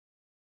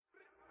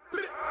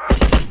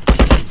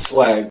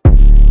swag.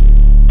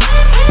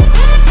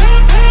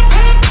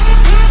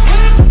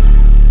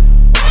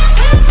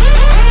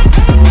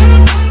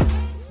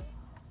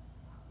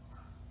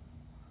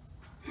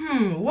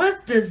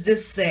 What does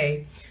this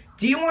say?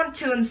 Do you want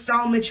to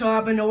install Mitchell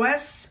Aben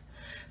OS?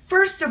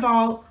 First of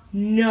all,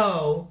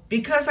 no,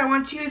 because I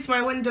want to use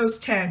my Windows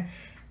 10.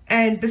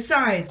 And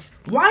besides,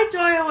 why do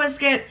I always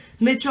get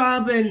Mitchell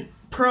Aben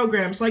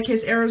programs like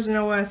his errors and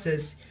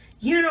OSs?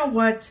 You know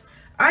what?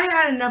 I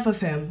had enough of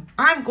him.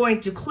 I'm going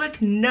to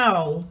click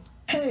no.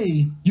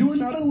 Hey, you're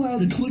not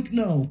allowed to click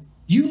no.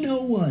 You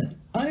know what?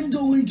 I'm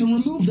going to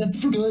remove that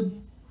for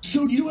good.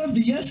 So you have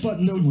the yes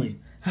button only.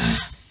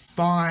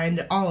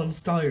 Fine, I'll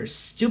install your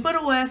stupid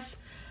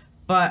OS,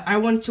 but I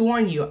want to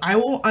warn you, I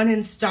will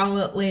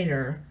uninstall it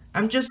later.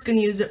 I'm just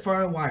gonna use it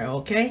for a while,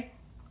 okay?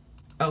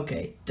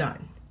 Okay,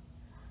 done.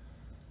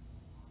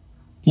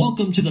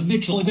 Welcome to the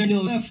Mitchell Aben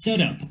OS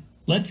setup.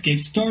 Let's get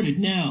started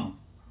now.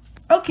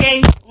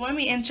 Okay, let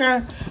me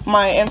enter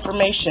my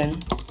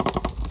information.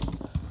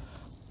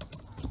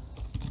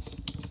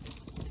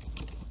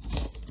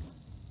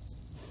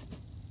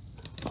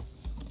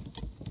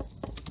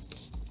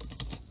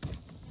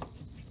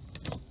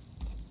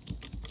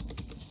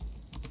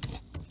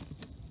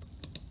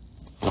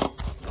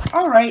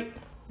 Alright,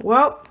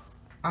 well,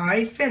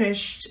 I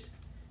finished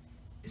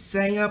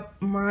setting up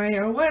my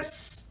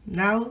OS.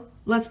 Now,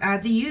 let's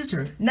add the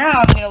user. Now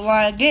I'm gonna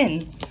log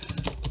in.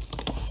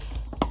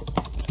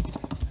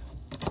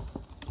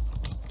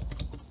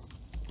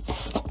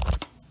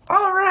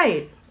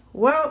 Alright,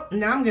 well,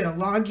 now I'm gonna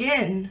log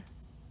in.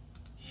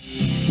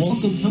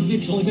 Welcome to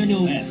Mitchell Aben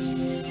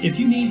OS. If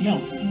you need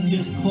help,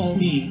 just call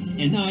me,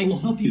 and I will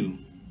help you.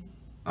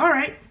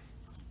 Alright,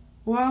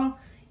 well,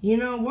 you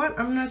know what?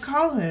 I'm gonna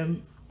call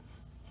him.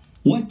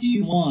 What do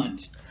you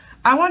want?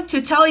 I want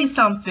to tell you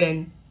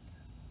something.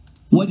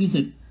 What is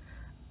it?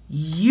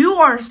 You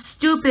are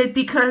stupid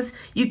because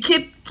you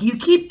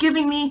keep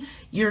giving me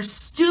your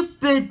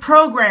stupid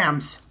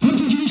programs. What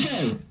did you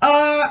say?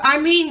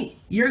 I mean,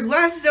 your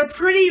glasses are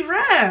pretty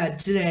red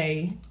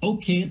today.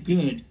 Okay,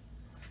 good.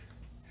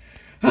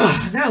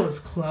 That was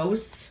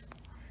close.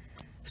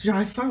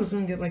 I thought I was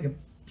gonna get like a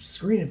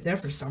screen of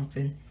death or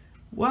something.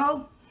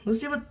 Well, let's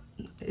see what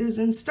is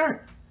in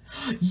start.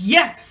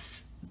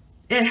 Yes!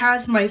 It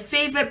has my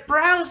favorite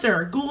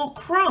browser, Google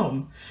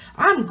Chrome.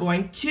 I'm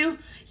going to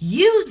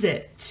use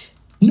it.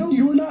 No,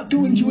 you're not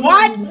going to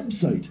What? another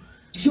website.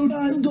 So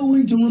I'm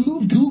going to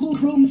remove Google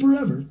Chrome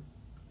forever.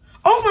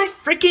 Oh my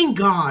freaking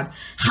god.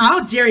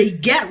 How dare you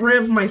get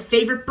rid of my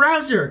favorite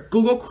browser,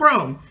 Google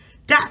Chrome.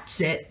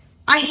 That's it.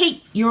 I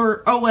hate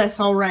your OS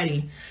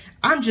already.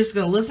 I'm just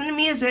gonna listen to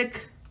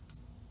music.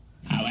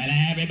 Well,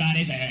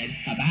 everybody's heard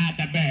about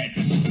the bird.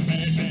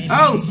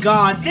 Oh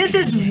god, this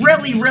is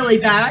really, really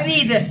bad. I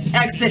need to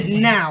exit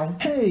now.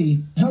 Hey,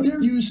 how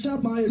dare you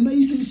stop my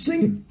amazing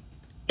singing?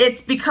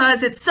 It's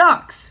because it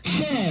sucks.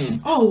 So,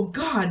 Oh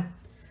god,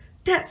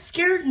 that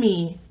scared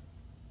me.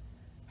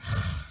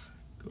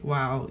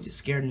 Wow, you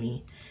scared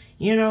me.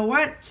 You know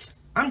what?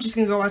 I'm just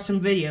gonna go watch some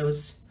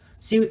videos.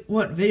 See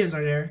what videos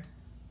are there.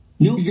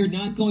 No, you're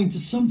not going to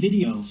some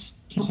videos.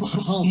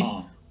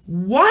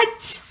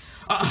 What?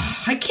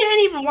 I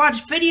can't even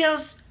watch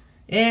videos.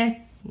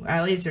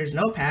 At least there's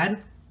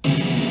Notepad.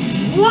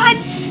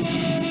 What?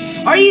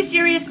 Are you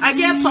serious? I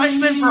get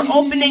punishment for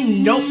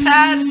opening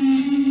Notepad?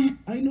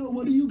 I know,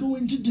 what are you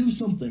going to do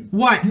something?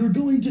 What? You're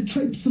going to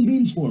type some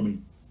means for me.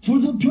 For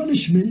the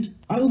punishment,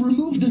 I'll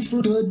remove this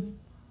for good.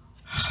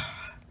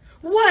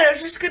 What? I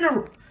was just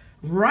gonna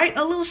write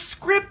a little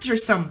script or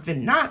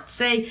something, not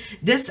say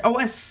this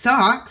OS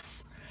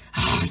sucks.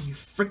 You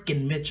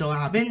freaking Mitchell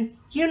Aben.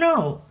 You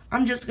know,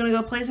 I'm just gonna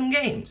go play some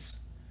games.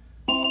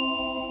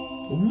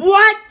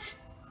 What?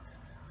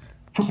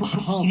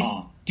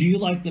 Do you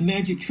like the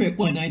magic trick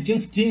one I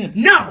just did?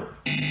 No!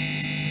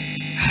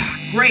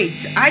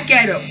 Great, I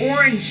get an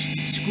orange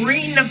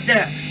screen of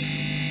death.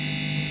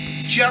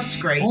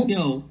 Just great. Oh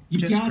no, you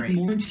Just got great.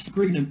 the orange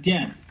screen of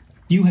death.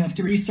 You have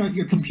to restart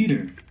your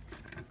computer.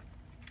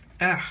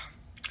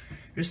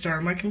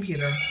 Restart my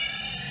computer.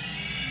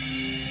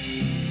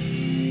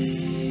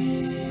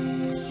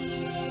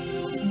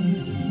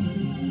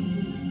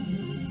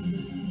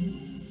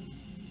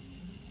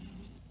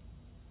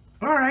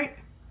 Alright.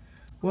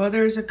 Well,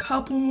 there's a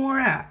couple more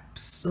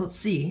apps. Let's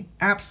see.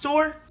 App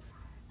Store?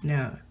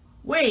 No.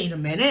 Wait a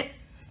minute.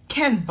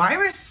 Can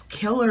Virus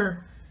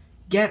Killer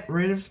get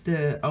rid of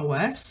the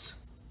OS?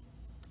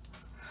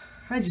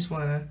 I just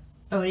wanna...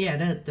 Oh yeah,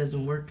 that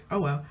doesn't work. Oh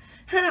well.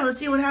 Let's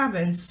see what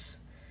happens.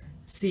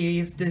 See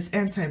if this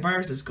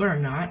antivirus is good or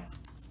not.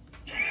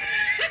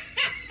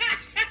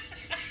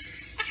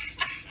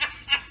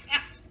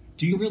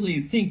 Do you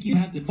really think you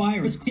have the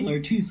Virus Killer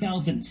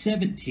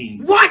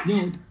 2017? What?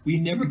 No, we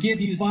never give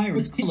you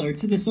Virus Killer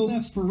to this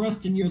OS for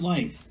rest in your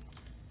life.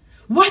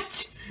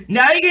 What?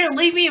 Now you're gonna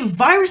leave me with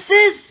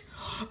viruses?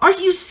 Are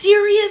you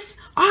serious?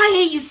 I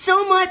hate you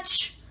so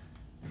much.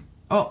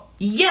 Oh,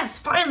 yes,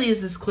 finally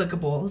this is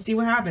clickable. Let's see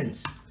what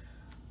happens.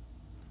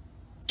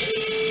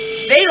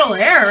 Fatal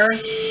error?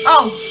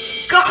 Oh,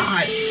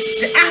 God!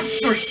 The App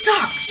Store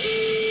sucks!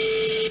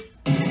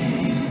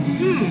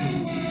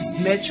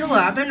 Mitchell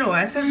Aben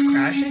OS has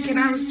crashed and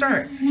cannot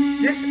restart.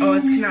 This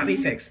OS cannot be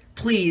fixed.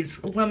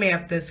 Please, let me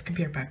have this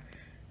computer back.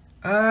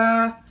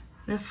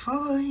 The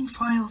following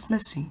file's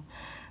missing.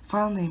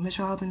 File name,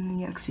 Mitchell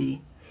Aben exe.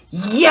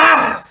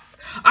 Yes!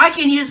 I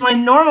can use my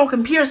normal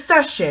computer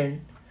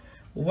session.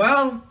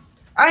 Well,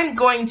 I'm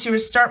going to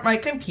restart my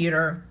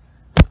computer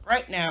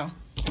right now.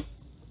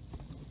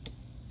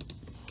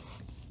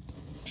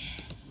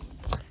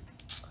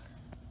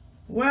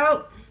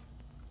 Well,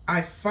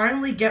 I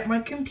finally get my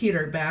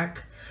computer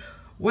back.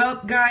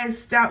 Well,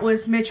 guys, that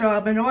was Mitchell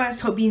Aben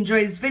OS. Hope you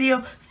enjoyed this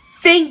video.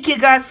 Thank you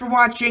guys for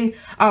watching.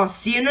 I'll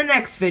see you in the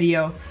next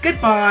video.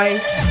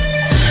 Goodbye.